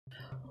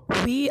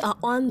We are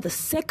on the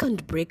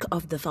second brick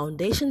of the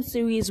foundation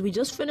series. We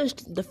just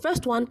finished the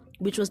first one,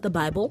 which was the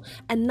Bible,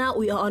 and now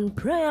we are on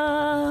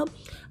prayer.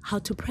 How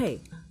to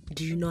pray?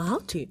 Do you know how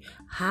to?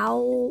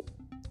 How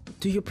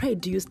do you pray?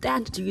 Do you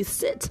stand? Do you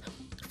sit?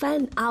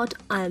 Find out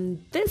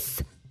on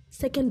this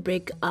second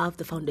brick of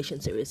the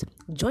foundation series.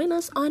 Join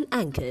us on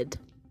Anchored.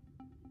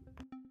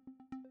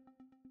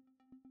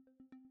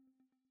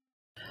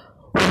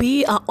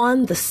 We are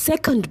on the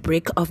second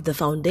brick of the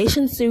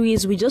foundation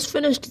series. We just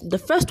finished the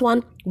first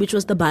one, which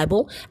was the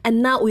Bible,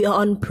 and now we are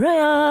on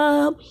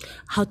prayer.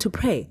 How to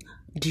pray?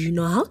 Do you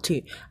know how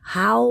to?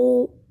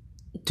 How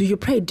do you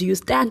pray? Do you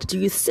stand? Do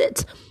you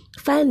sit?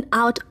 Find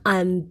out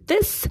on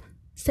this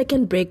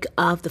second brick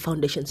of the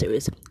foundation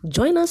series.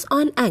 Join us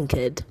on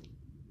Anchored.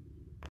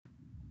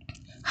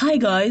 Hi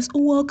guys,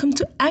 welcome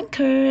to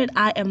Anchored.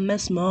 I am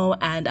Miss Mo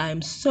and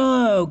I'm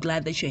so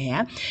glad that you're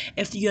here.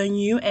 If you're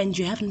new and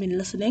you haven't been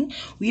listening,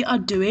 we are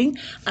doing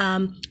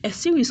a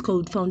series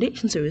called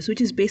Foundation Series, which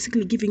is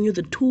basically giving you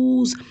the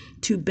tools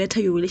to better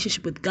your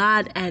relationship with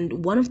God.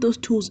 And one of those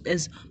tools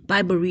is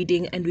Bible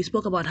reading, and we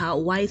spoke about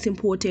why it's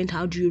important,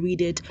 how do you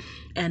read it,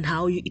 and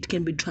how it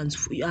can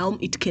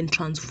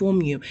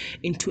transform you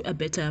into a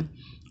better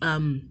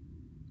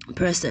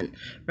person.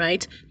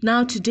 Right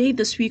now,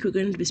 this week we're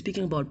going to be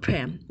speaking about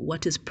prayer.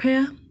 What is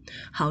prayer?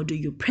 How do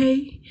you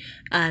pray?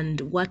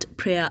 And what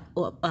prayer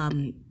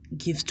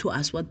gives to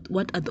us?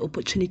 What are the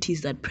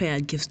opportunities that prayer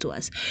gives to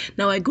us?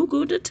 Now, I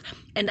googled it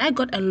and I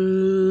got a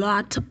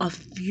lot of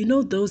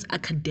those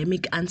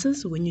academic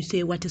answers when you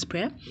say what is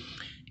prayer,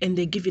 and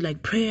they give you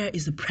like prayer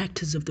is the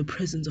practice of the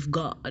presence of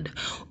God,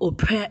 or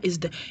prayer is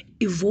the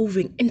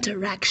evolving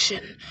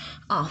interaction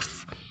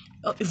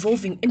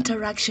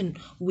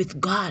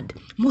with God,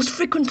 most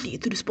frequently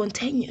through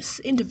spontaneous,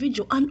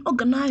 individual,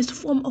 unorganized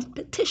form of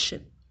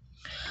petition.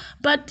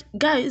 But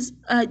guys,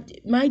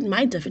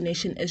 my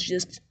definition is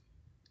just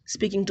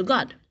speaking to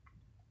God.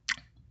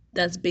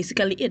 That's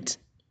basically it.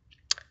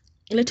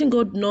 Letting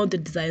God know the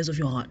desires of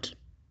your heart.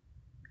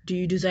 Do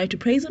you desire to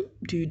praise Him?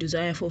 Do you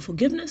desire for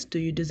forgiveness? Do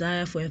you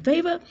desire for a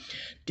favor?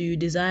 Do you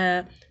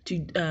desire to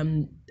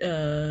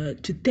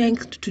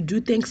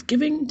do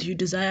thanksgiving? Do you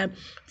desire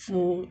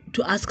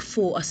to ask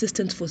for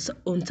assistance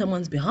on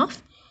someone's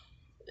behalf?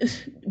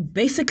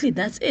 Basically,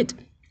 that's it.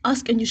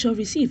 Ask and you shall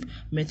receive.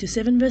 Matthew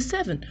 7 verse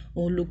 7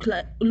 or Luke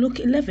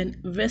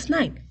 11 verse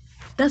 9.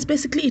 That's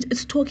basically it.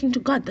 It's talking to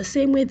God the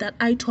same way that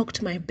I talk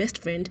to my best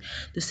friend,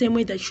 the same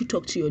way that you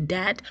talk to your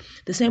dad,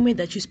 the same way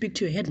that you speak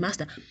to your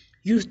headmaster.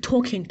 You're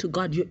talking to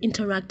God. You're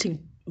interacting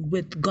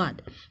with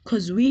God,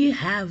 because we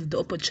have the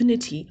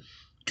opportunity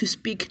to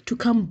speak, to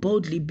come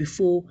boldly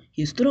before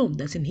His throne.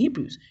 That's in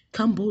Hebrews.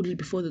 Come boldly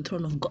before the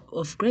throne of God,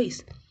 of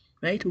grace.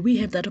 Right? We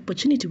have that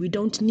opportunity. We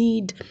don't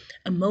need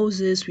a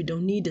Moses. We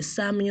don't need a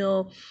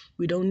Samuel.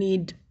 We don't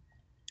need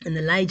an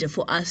Elijah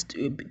for us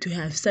to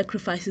have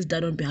sacrifices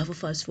done on behalf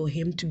of us, for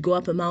Him to go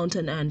up a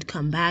mountain and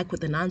come back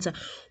with an answer.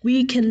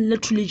 We can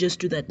literally just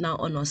do that now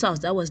on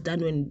ourselves. That was done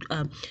when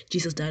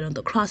Jesus died on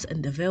the cross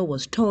and the veil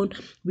was torn.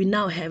 We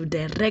now have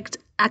direct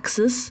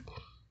access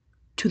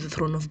to the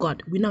throne of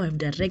God. We now have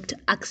direct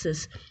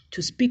access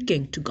to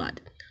speaking to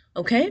God.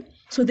 Okay?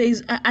 So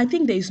I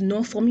think there is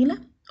no formula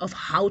of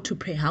how to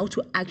pray, how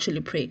to actually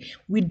pray.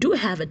 We do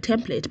have a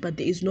template, but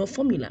there is no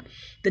formula.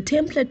 The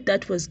template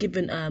that was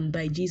given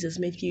by Jesus,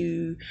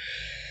 Matthew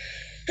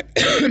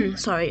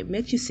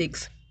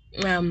 6,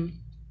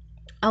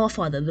 our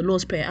Father, the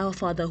Lord's Prayer, our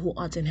Father who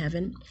art in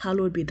heaven,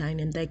 hallowed be thy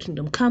name, thy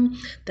kingdom come,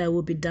 thy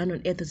will be done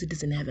on earth as it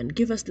is in heaven.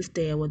 Give us this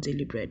day our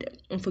daily bread,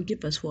 and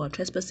forgive us for our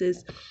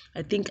trespasses.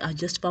 I think I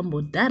just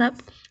fumbled that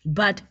up,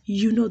 but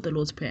the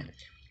Lord's Prayer.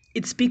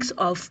 It speaks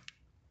of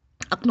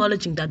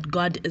acknowledging that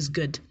God is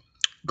good.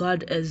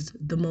 God is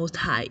the Most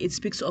High. It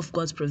speaks of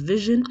God's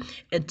provision.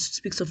 It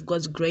speaks of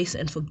God's grace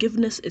and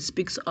forgiveness. It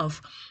speaks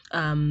of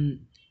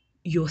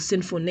your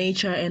sinful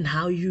nature and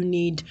how you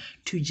need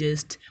to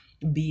just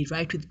be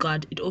right with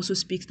God. It also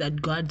speaks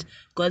that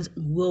God's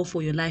will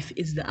for your life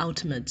is the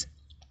ultimate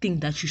thing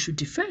that you should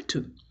defer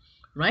to,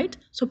 right?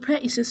 So prayer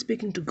is just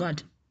speaking to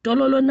God.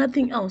 Dololo,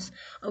 nothing else.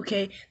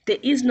 Okay, there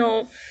is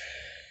no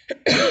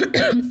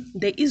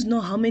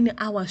how many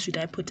hours should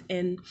I put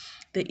in.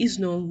 There is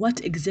no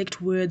what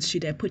exact words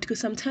should I put, because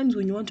sometimes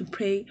when you want to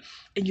pray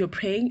and you're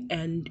praying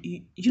and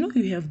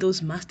you have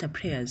those master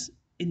prayers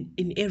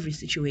in every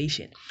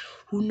situation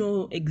who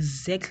know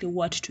exactly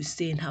what to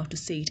say and how to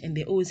say it, and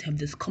they always have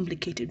this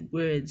complicated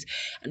words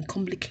and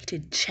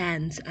complicated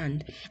chants.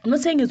 And I'm not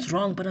saying it's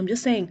wrong, but I'm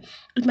just saying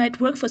it might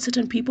work for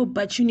certain people,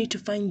 but you need to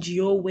find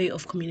your way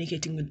of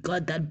communicating with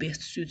God that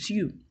best suits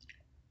you.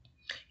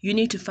 You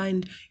need to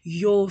find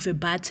your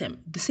verbatim.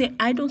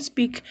 I don't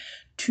speak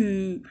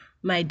to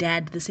my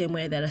dad the same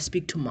way that I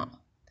speak to Mom.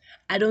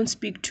 I don't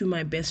speak to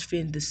my best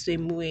friend the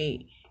same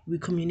way we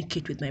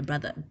communicate with my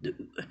brother.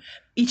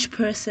 Each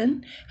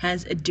person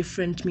has a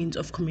different means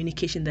of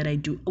communication that I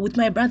do. With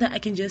my brother, I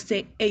can just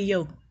say, hey,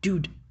 yo,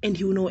 dude, and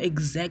he will know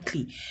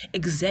exactly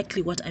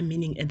what I'm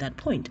meaning at that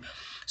point.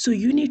 So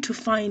you need to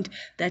find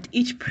that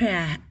each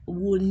prayer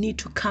will need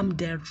to come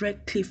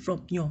directly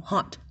from your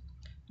heart.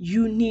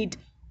 you need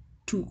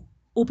to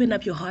open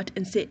up your heart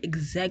and say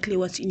exactly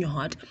what's in your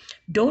heart.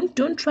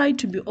 Don't try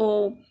to be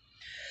all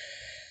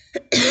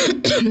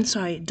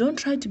sorry, don't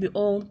try to be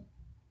all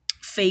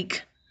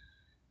fake,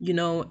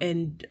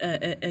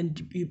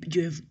 and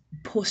you have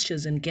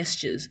postures and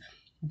gestures.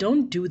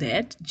 Don't do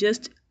that.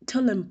 Just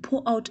tell them,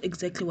 pour out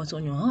exactly what's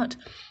on your heart.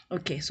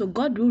 Okay, so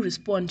God will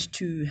respond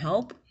to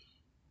help.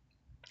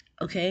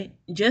 Okay,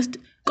 just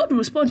God will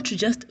respond to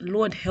just,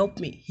 Lord, help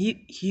me.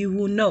 He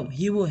will know.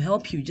 He will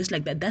help you just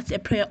like that. That's a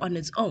prayer on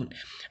its own.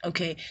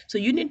 Okay, so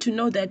you need to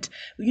know that,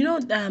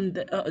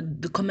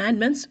 the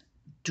commandments,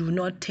 do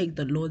not take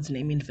the Lord's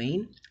name in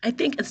vain. I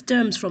think it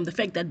stems from the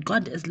fact that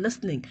God is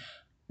listening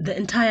the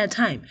entire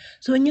time.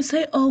 So when you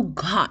say, oh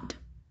God,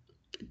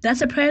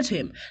 that's a prayer to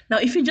him. Now,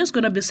 if you're just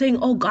going to be saying,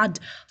 oh God,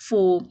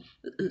 for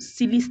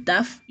silly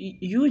stuff,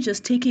 you're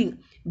just taking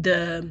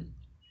the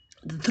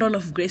throne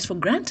of grace for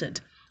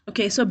granted.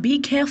 Okay, so be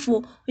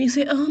careful when you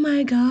say, oh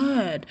my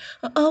God,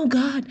 oh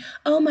God,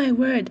 oh my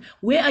word.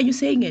 Where are you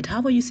saying it?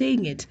 How are you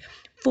saying it?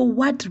 For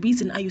what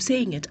reason are you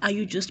saying it? Are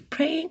you just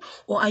praying,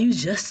 or are you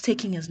just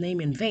taking his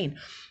name in vain?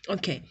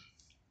 Okay.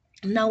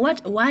 Now,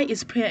 why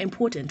is prayer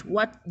important?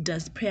 What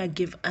does prayer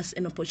give us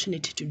an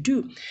opportunity to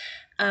do?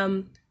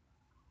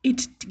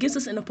 It gives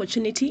us an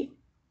opportunity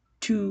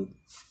to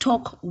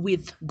talk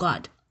with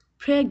God.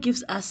 Prayer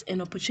gives us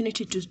an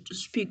opportunity to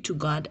speak to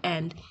God,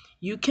 and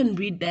you can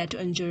read that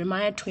in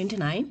Jeremiah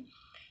 29.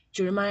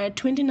 Jeremiah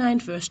 29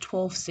 verse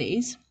 12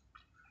 says,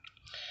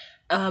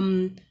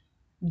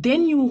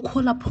 then you will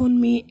call upon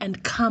me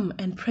and come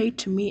and pray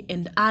to me,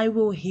 and I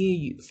will hear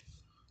you.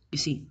 You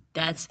see,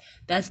 that's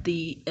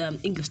the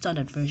English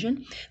Standard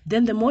Version.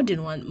 Then the what do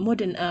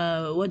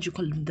you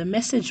call it? The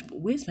Message.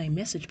 Where's my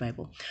Message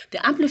Bible?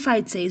 The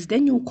Amplified says,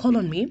 then you will call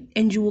on me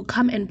and you will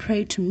come and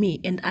pray to me,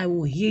 and I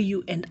will hear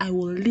you and I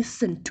will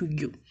listen to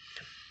you.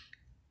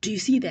 Do you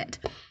see that?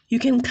 You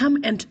can come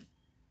and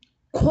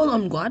call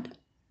on God.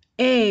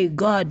 Hey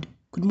God,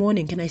 good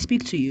morning, can I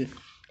speak to you?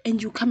 And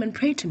you come and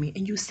pray to me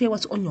and you say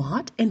what's on your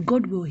heart, and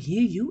God will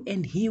hear you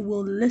and he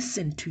will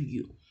listen to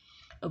you.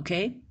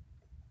 Okay?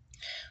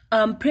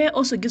 Prayer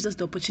also gives us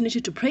the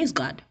opportunity to praise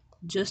God.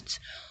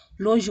 Just,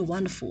 Lord, you're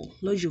wonderful.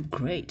 Lord, you're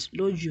great.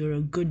 Lord, you're a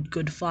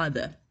good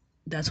Father.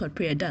 That's what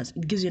prayer does.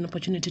 It gives you an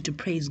opportunity to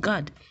praise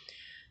God.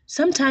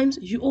 Sometimes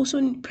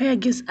prayer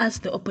gives us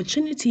the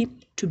opportunity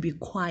to be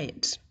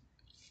quiet,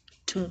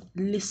 to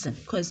listen.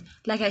 Because,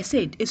 like I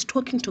said, it's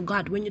talking to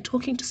God. When you're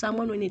talking to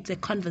someone, when it's a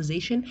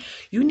conversation,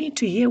 you need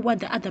to hear what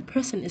the other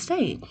person is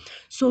saying.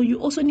 So you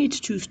also need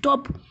to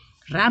stop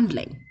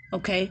rambling,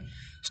 okay?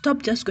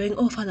 Stop just going,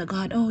 oh, Father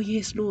God, oh,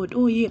 yes, Lord,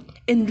 oh, yeah,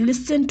 and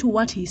listen to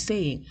what he's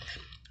saying.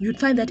 You'd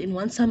find that in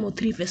 1 Samuel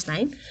 3 verse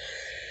 9.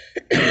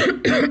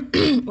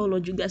 Oh,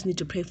 Lord, you guys need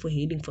to pray for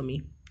healing for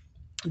me.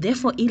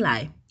 Therefore,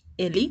 Eli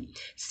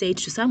said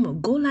to Samuel,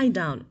 go lie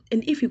down,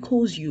 and if he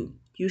calls you,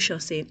 you shall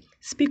say,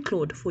 speak,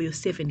 Lord, for your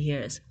servant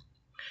hears.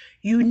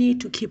 You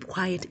need to keep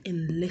quiet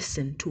and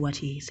listen to what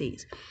he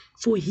says,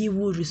 for he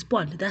will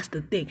respond. That's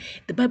the thing.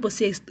 The Bible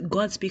says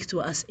God speaks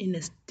to us in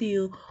a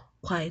still,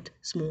 quiet,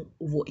 small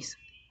voice.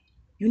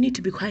 You need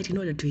to be quiet in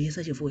order to hear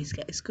such a voice,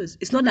 guys, because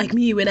it's not like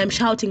me when I'm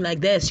shouting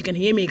like this. You can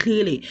hear me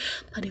clearly.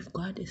 But if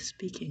God is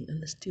speaking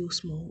in a still,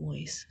 small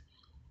voice,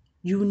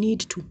 you need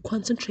to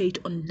concentrate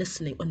on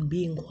listening, on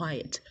being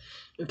quiet.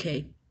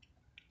 Okay?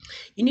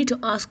 You need to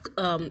ask.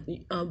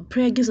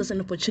 Prayer gives us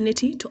an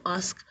opportunity to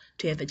ask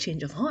to have a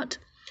change of heart.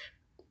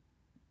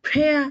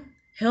 Prayer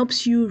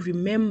helps you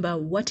remember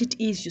what it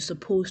is you're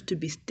supposed to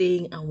be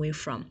staying away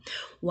from.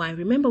 Why?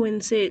 Remember when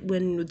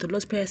the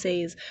Lord's Prayer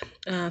says,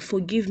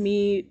 forgive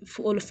me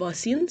for all of our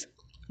sins.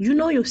 You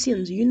know your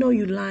sins. You know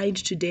you lied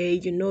today.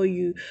 You know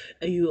you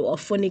are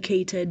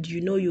fornicated.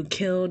 You know you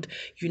killed.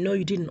 You know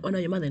you didn't honor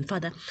your mother and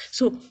father.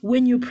 So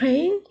when you're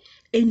praying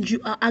and you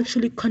are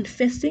actually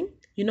confessing,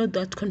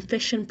 that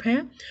confession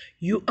prayer,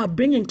 you are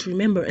bringing to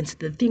remembrance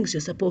the things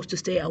you're supposed to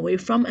stay away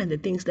from and the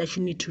things that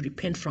you need to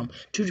repent from.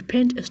 To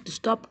repent is to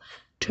stop,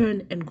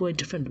 turn, and go a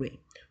different way,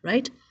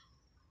 right?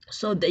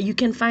 So that you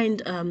can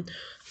find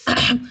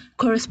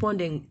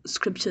corresponding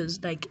scriptures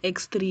like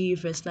Acts 3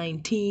 verse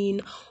 19,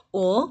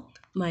 or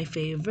my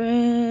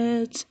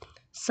favorite,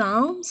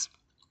 Psalms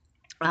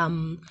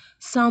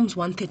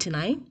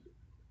 139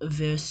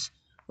 verse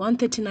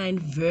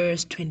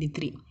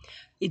 23.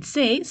 It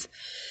says,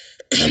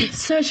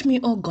 search me,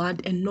 O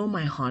God, and know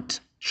my heart.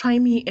 Try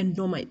me and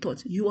know my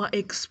thoughts. You are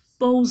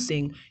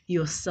exposing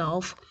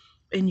yourself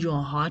and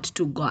your heart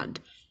to God,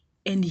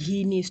 and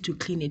he needs to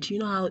clean it. You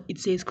know how it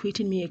says, create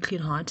in me a clean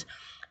heart,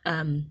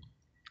 and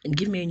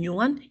give me a new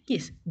one?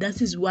 Yes,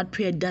 that is what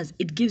prayer does.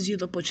 It gives you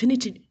the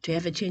opportunity to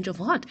have a change of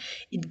heart.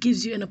 It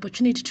gives you an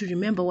opportunity to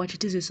remember what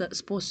it is you're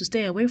supposed to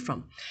stay away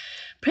from.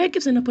 Prayer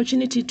gives an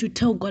opportunity to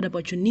tell God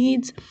about your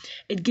needs.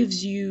 It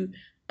gives you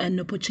an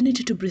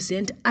opportunity to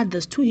present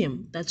others to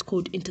him. That's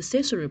called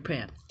intercessory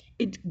prayer.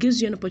 It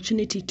gives you an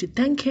opportunity to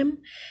thank him,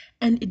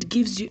 and it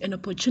gives you an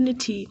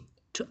opportunity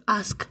to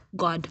ask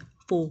God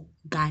for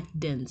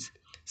guidance.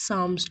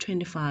 Psalms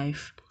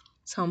 25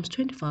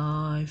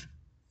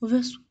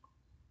 verse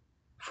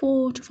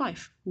 4 to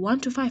 5, 1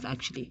 to 5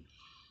 actually.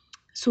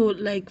 So,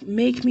 like,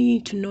 make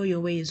me to know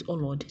your ways, O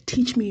Lord.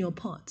 Teach me your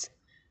paths.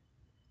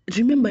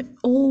 Remember,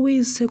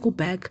 always circle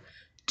back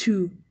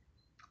to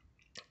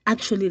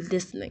actually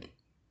listening.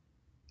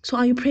 So,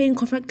 are you praying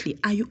correctly?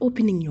 Are you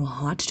opening your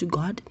heart to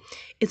God?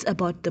 It's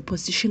about the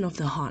position of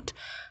the heart.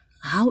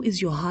 How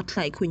is your heart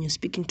like when you're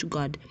speaking to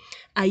God?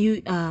 Are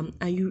you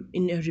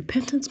in a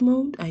repentance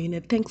mode? Are you in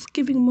a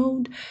thanksgiving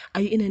mode?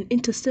 Are you in an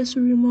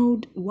intercessory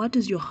mode? What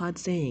is your heart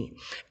saying?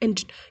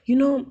 And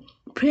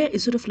prayer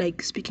is sort of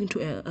like speaking to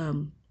a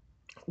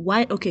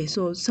why. Okay,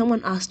 so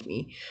someone asked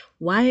me,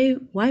 why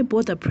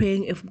bother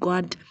praying if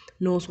God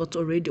knows what's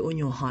already on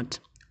your heart?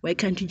 Why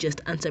can't you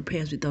just answer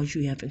prayers without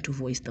you having to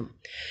voice them?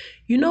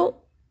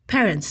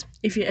 Parents,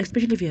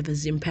 especially if you have a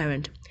Zim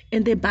parent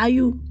and they buy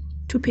you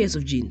 2 pairs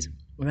of jeans,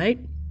 right?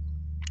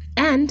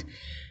 And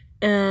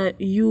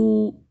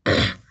you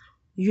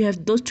you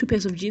have those 2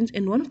 pairs of jeans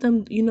and one of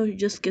them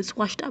just gets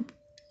washed up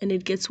and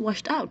it gets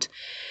washed out.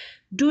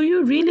 Do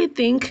you really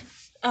think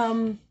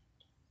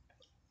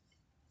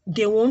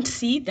they won't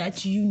see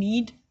that you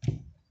need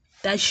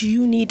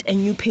a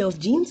new pair of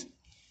jeans?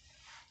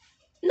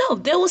 No,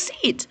 they will see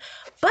it,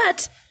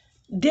 but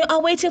they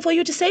are waiting for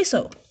you to say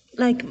so.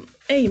 Like,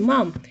 hey,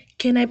 mom,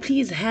 can I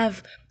please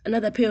have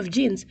another pair of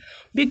jeans?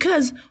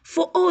 Because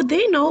for all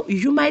they know,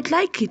 you might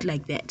like it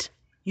like that.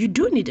 You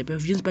do need a pair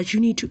of jeans, but you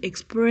need to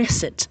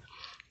express it.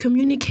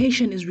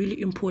 Communication is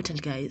really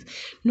important, guys.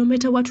 No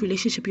matter what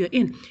relationship you're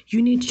in,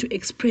 you need to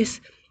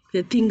express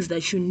the things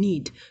that you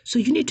need. So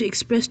you need to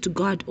express to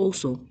God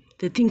also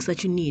the things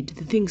that you need,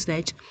 the things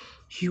that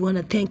you want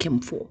to thank Him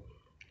for.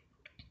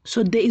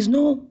 So there is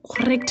no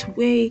correct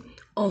way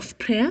of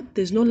prayer.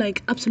 There's no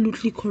like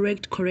absolutely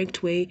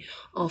correct way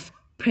of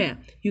prayer.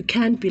 You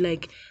can't be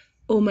like,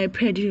 oh, my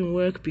prayer didn't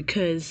work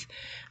because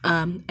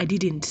I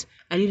didn't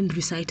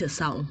recite a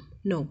psalm.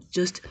 No,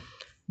 just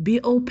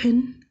be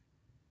open,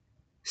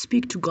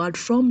 speak to God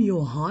from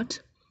your heart,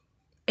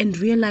 and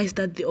realize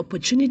that the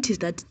opportunities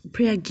that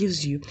prayer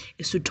gives you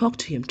is to talk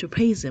to Him, to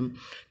praise Him,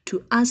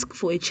 to ask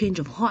for a change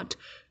of heart,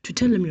 to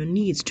tell Him your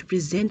needs, to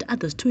present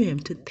others to Him,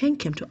 to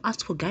thank Him, to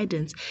ask for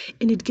guidance,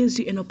 and it gives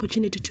you an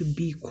opportunity to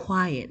be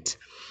quiet.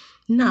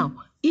 Now,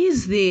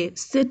 is there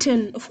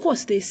of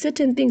course, there's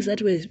certain things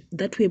that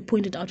were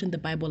pointed out in the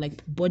Bible,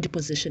 like body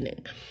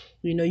positioning.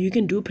 You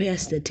can do prayer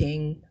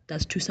sitting,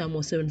 that's 2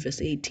 Samuel 7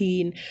 verse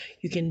 18.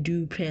 You can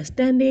do prayer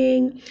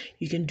standing,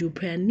 you can do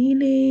prayer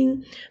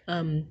kneeling,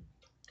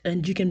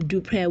 and you can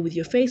do prayer with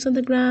your face on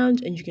the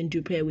ground, and you can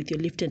do prayer with your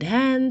lifted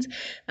hands.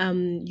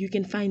 You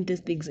can find these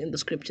things in the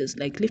scriptures,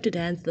 like lifted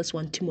hands, that's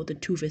 1 Timothy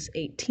 2 verse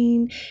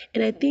 18.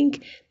 And I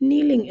think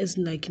kneeling is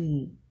like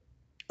in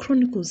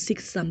Chronicles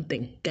 6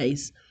 something,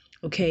 guys.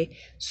 Okay,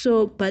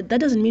 so but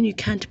that doesn't mean you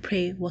can't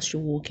pray whilst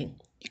you're walking.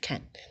 You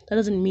can. That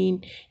doesn't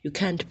mean you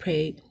can't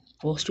pray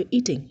whilst you're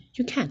eating.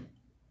 You can.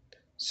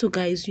 So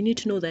guys, you need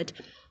to know that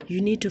you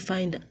need to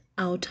find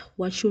out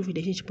what your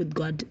relationship with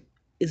God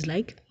is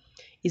like.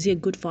 Is He a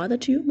good father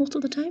to you most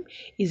of the time?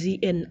 Is He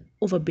an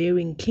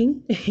overbearing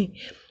king?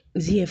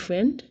 Is He a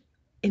friend?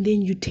 And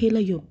then you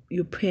tailor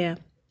your prayer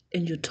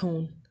and your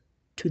tone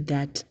to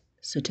that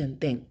certain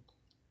thing.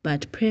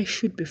 But prayer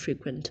should be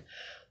frequent.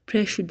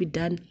 Prayer should be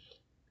done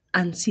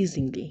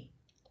unceasingly.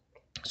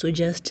 So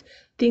just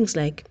things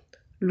like,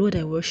 Lord,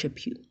 I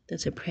worship you.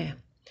 That's a prayer.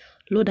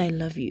 Lord, I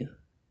love you.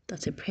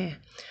 That's a prayer.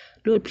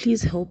 Lord,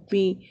 please help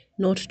me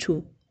not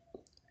to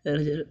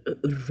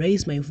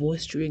raise my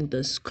voice during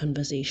this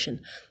conversation.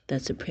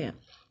 That's a prayer.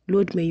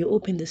 Lord, may you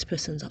open this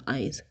person's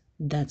eyes.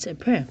 That's a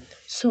prayer.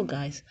 So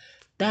guys,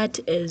 that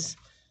is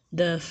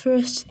the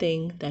first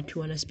thing that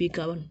you want to speak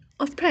on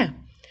of prayer.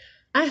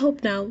 I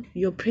hope now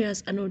your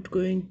prayers are not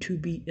going to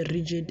be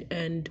rigid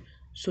and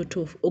sort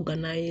of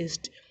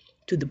organized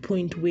to the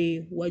point where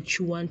what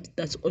you want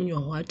that's on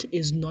your heart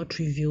is not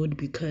revealed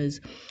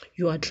because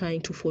you are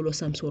trying to follow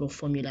some sort of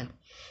formula.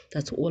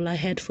 That's all I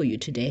had for you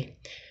today.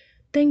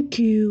 Thank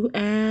you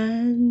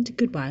and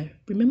goodbye.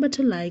 Remember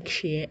to like,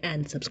 share,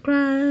 and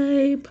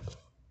subscribe.